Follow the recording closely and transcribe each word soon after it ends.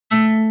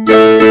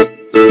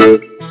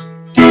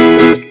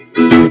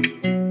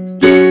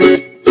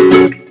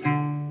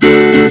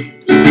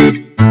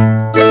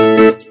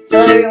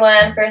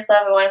everyone. First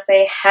off, I want to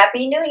say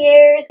Happy New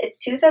Year's.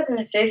 It's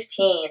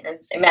 2015, and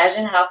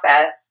imagine how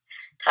fast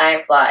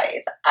time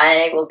flies.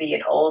 I will be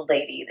an old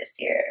lady this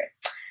year.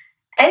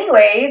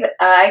 Anyways,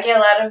 I get a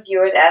lot of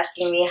viewers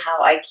asking me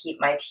how I keep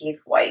my teeth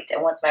white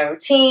and what's my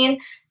routine.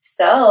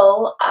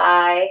 So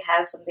I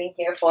have something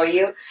here for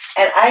you,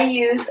 and I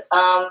use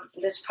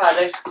this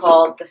product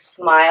called the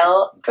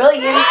Smile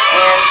Brilliance.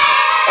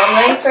 And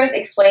let me first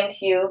explain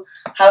to you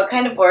how it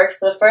kind of works.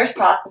 So the first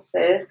process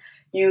is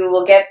you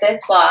will get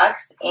this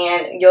box,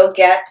 and you'll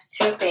get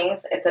two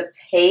things. It's a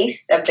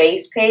paste, a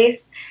base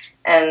paste,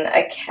 and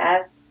a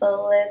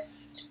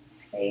catalyst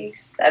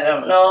paste. I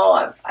don't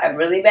know. I'm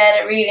really bad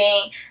at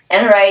reading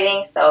and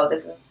writing, so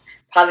this is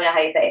probably not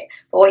how you say it.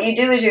 But what you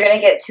do is you're going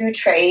to get two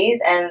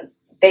trays, and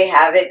they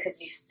have it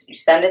because you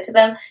send it to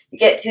them. You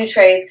get two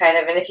trays, kind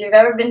of. And if you've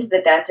ever been to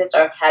the dentist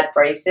or had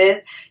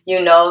braces, you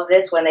know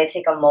this when they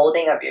take a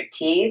molding of your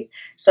teeth.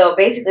 So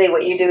basically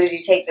what you do is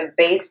you take the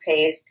base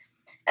paste,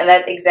 and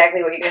that's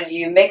exactly what you're going to do.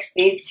 You mix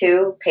these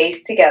two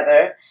pastes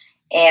together,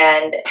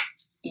 and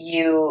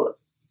you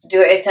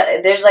do it.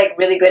 There's like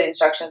really good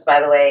instructions,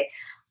 by the way.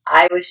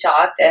 I was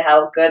shocked at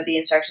how good the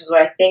instructions were.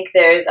 I think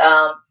there's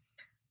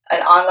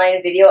an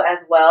online video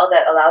as well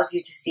that allows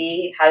you to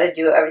see how to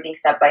do everything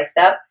step by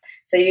step.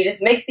 So you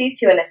just mix these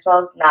two, and it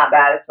smells not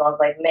bad. It smells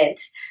like mint,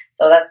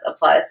 so that's a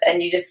plus.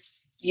 And you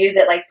just use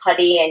it like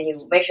putty, and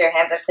you make sure your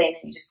hands are clean,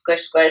 and you just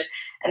squish, squish.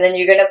 And then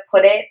you're going to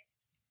put it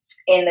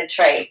in the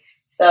tray.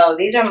 So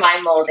these are my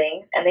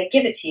moldings, and they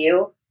give it to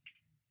you.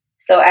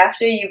 So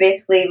after you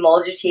basically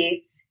mold your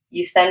teeth,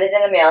 you send it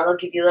in the mail. They'll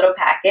give you a little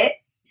packet.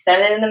 You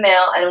send it in the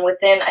mail, and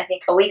within, I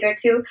think, a week or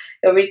two,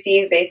 you'll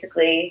receive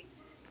basically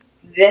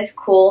this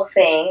cool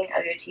thing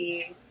of your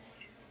teeth.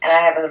 And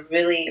I have a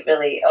really,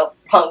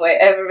 wrong way.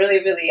 I have a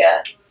really,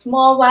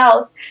 small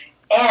mouth.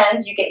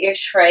 And you get your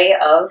tray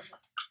of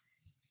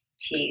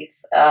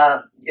teeth.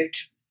 Your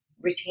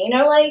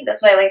retainer, like,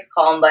 that's what I like to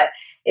call them. But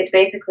it's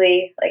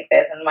basically like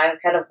this. And mine's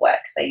kind of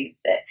wet because I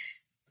used it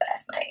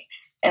last night.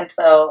 And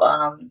so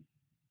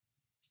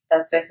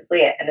that's basically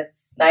it. And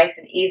it's nice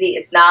and easy.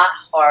 It's not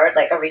hard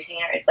like a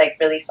retainer. It's like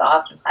really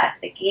soft and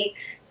plasticky.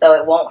 So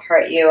it won't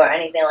hurt you or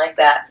anything like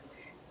that.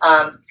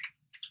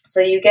 So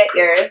you get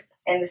yours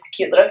in this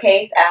cute little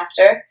case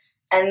after,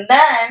 and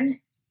then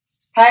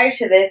prior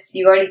to this,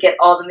 you already get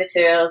all the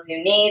materials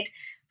you need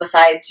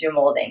besides your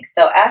molding.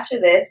 So after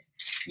this,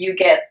 you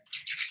get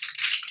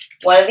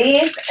one of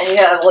these, and you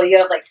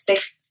have like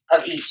 6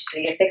 of each. So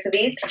you get 6 of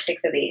these and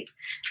 6 of these.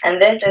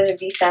 And this is a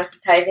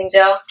desensitizing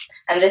gel,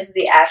 and this is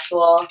the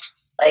actual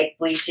like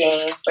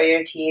bleaching for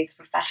your teeth,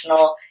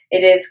 professional.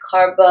 It is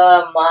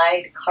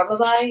carbamide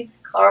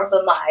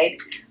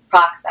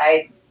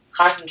peroxide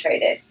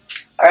concentrated.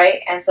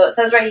 Alright, and so it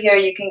says right here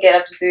you can get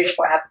up to 3 to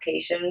 4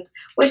 applications,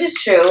 which is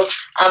true.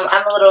 I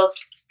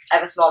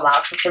have a small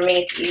mouth, so for me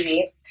it's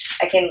easy.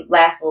 I can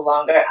last a little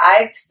longer.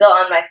 I'm still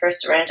on my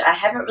first syringe. I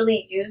haven't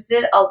really used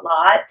it a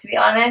lot, to be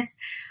honest.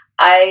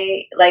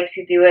 I like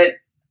to do it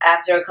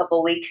after a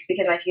couple weeks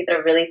because my teeth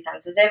are really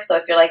sensitive. So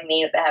if you're like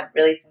me that have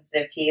really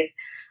sensitive teeth,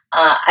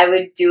 I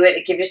would do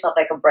it. Give yourself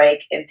like a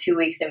break in 2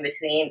 weeks in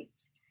between.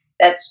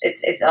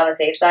 It's on the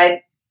safe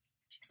side.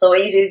 So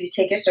what you do is you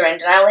take your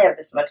syringe, and I only have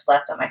this much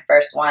left on my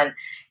first one,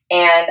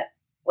 and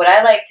what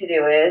I like to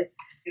do is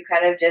you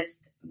kind of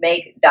just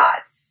make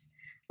dots,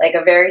 like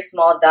a very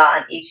small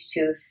dot on each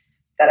tooth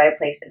that I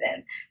place it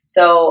in.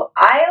 So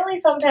I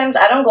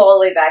don't go all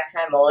the way back to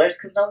my molars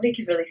because nobody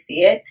can really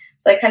see it.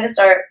 So I kind of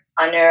start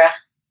on your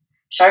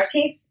sharp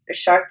teeth.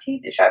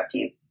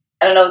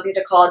 I don't know what these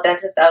are called.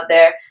 Dentists out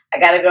there. I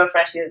got a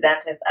girlfriend, she's a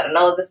dentist. I don't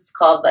know what this is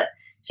called, but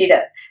she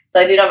does. So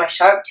I do it on my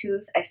sharp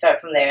tooth. I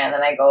start from there, and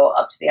then I go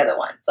up to the other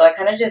one. So I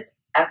kind of just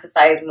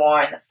emphasize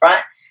more in the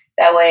front.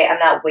 That way I'm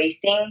not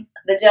wasting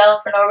the gel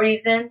for no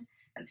reason.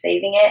 I'm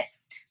saving it.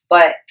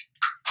 But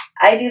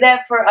I do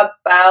that for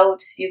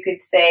about, you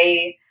could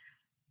say,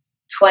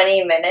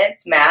 20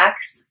 minutes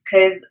max.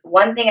 Because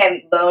one thing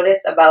I've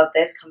noticed about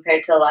this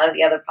compared to a lot of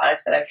the other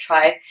products that I've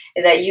tried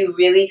is that you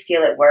really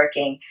feel it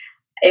working.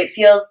 It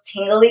feels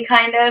tingly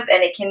kind of,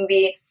 and it can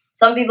be,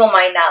 some people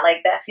might not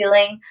like that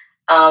feeling.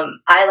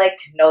 I like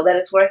to know that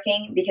it's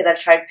working because I've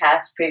tried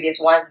past previous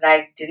ones and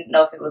I didn't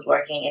know if it was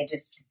working, and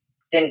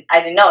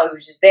I didn't know. It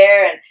was just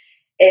there, and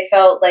it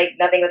felt like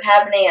nothing was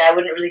happening, and I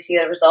wouldn't really see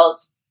the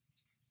results.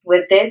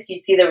 With this,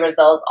 you'd see the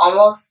results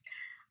almost,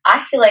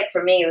 I feel like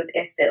for me it was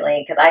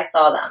instantly because I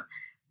saw them.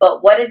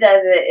 But what it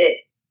does is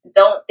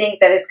don't think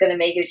that it's going to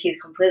make your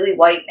teeth completely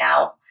white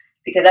now,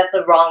 because that's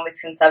a wrong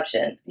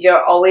misconception.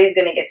 You're always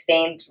going to get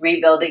stains,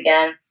 rebuild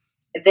again.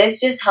 This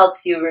just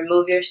helps you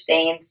remove your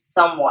stains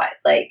somewhat.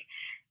 Like,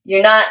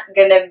 you're not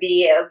going to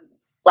be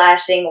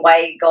flashing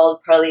white,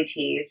 gold, pearly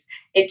teeth.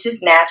 It's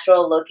just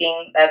natural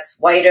looking. That's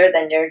whiter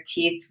than your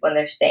teeth when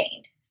they're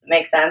stained. Does that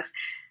make sense?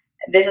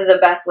 This is the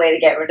best way to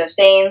get rid of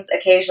stains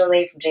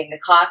occasionally from drinking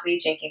coffee,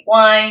 drinking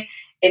wine.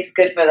 It's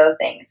good for those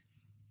things.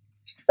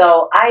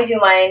 So I do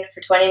mine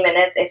for 20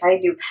 minutes. If I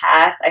do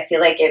pass, I feel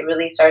like it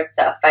really starts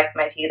to affect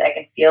my teeth. I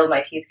can feel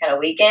my teeth kind of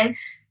weaken.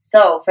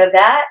 So for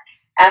that,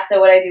 after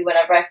what I do,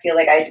 whenever I feel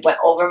like I went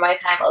over my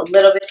time a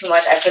little bit too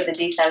much, I put the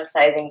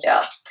desensitizing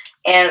gel.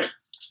 And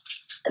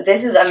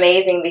this is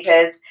amazing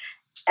because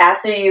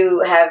after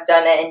you have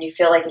done it and you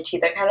feel like your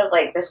teeth are kind of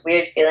like this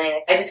weird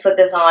feeling, I just put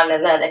this on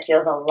and then it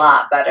feels a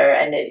lot better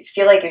and you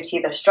feel like your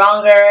teeth are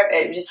stronger.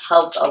 It just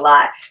helps a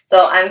lot.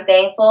 So I'm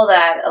thankful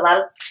that a lot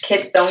of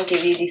kids don't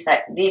give you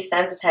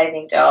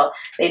desensitizing gel.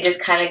 They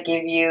just kind of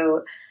give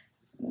you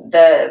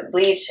the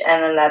bleach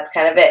and then that's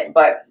kind of it.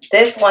 But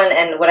this one,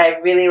 and what I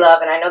really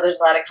love, and I know there's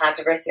a lot of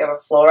controversy over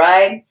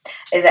fluoride,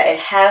 is that it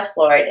has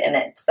fluoride in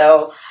it.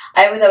 So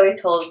I was always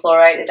told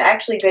fluoride is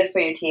actually good for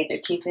your teeth. Your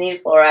teeth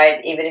need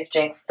fluoride. Even if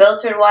you drink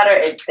filtered water,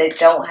 they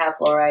don't have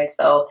fluoride.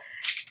 So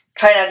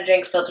try not to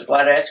drink filtered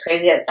water. As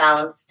crazy as it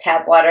sounds,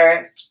 tap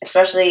water,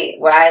 especially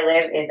where I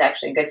live, is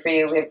actually good for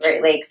you. We have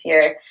Great Lakes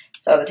here,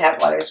 so the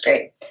tap water is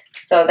great.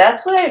 So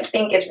that's what I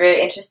think is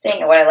really interesting,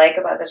 and what I like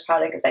about this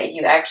product is that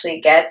you actually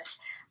get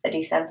a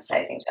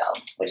desensitizing gel,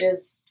 which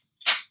is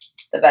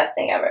the best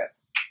thing ever.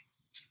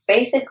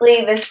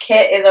 Basically, this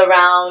kit is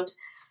around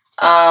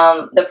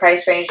the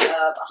price range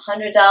of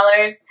 $100,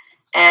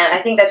 and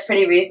I think that's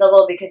pretty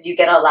reasonable because you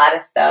get a lot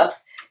of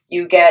stuff.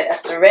 You get a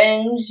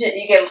syringe,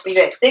 you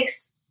get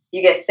six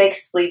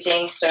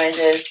bleaching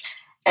syringes,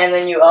 and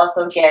then you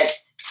also get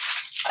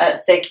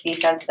 6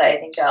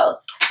 desensitizing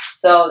gels.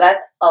 So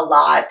that's a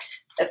lot,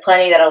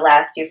 plenty that'll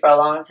last you for a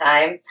long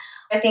time.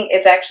 I think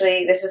it's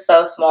actually, this is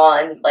so small,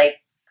 and like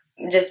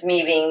just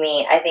me being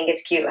me, I think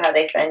it's cute how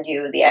they send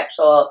you the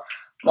actual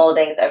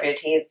moldings of your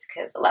teeth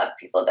because a lot of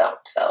people don't.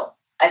 So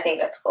I think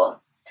that's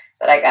cool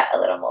that I got a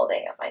little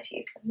molding of my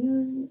teeth.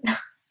 I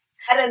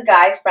had a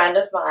guy friend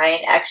of mine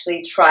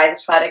actually try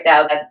this product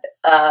out.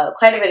 Had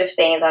quite a bit of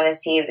stains on his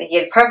teeth. He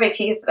had perfect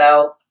teeth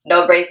though,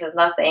 no braces,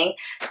 nothing.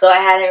 So I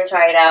had him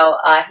try it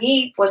out.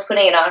 He was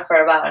putting it on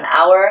for about an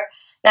hour.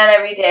 Not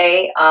every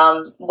day.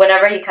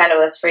 Whenever he kind of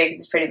was free because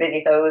he's pretty busy,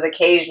 so it was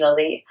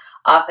occasionally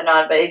off and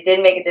on. But it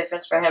did make a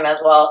difference for him as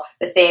well.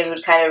 The stains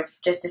would kind of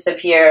just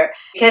disappear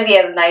because he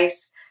has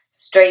nice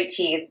straight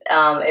teeth.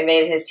 It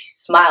made his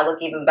smile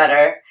look even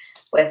better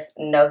with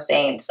no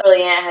stains.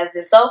 Brilliant has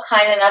been so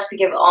kind enough to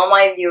give all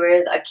my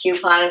viewers a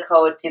coupon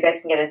code so you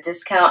guys can get a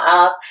discount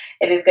off.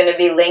 It is going to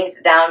be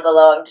linked down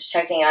below. I'm just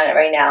checking on it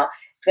right now.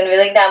 It's going to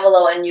be linked down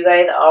below, and you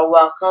guys are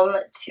welcome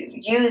to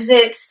use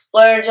it,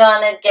 splurge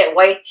on it, get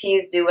white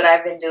teeth, do what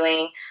I've been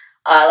doing.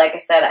 Like I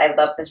said, I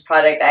love this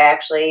product. I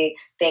actually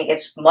think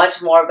it's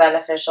much more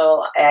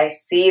beneficial. I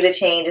see the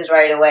changes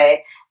right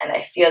away, and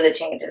I feel the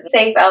changes.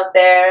 Safe out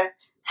there.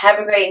 Have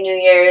a great New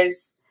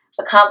Year's.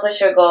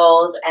 Accomplish your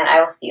goals, and I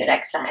will see you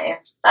next time.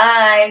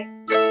 Bye!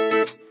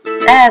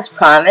 As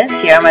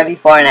promised, here are my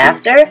before and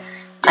after.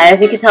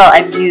 As you can tell,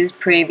 I've used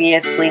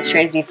previous bleach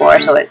trays before,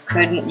 so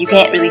you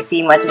can't really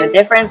see much of a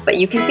difference, but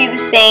you can see the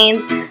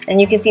stains,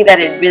 and you can see that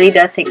it really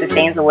does take the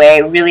stains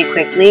away really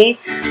quickly.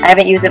 I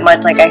haven't used it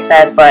much, like I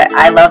said, but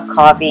I love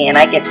coffee, and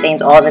I get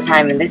stains all the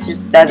time, and this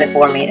just does it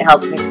for me. It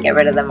helps me to get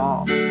rid of them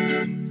all.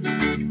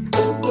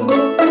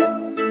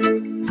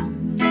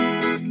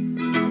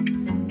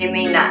 They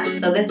may not.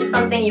 So this is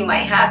something you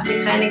might have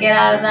to kind of get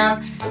out of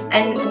them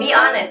and be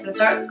honest and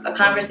start a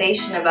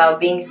conversation about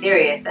being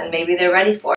serious, and maybe they're ready for it.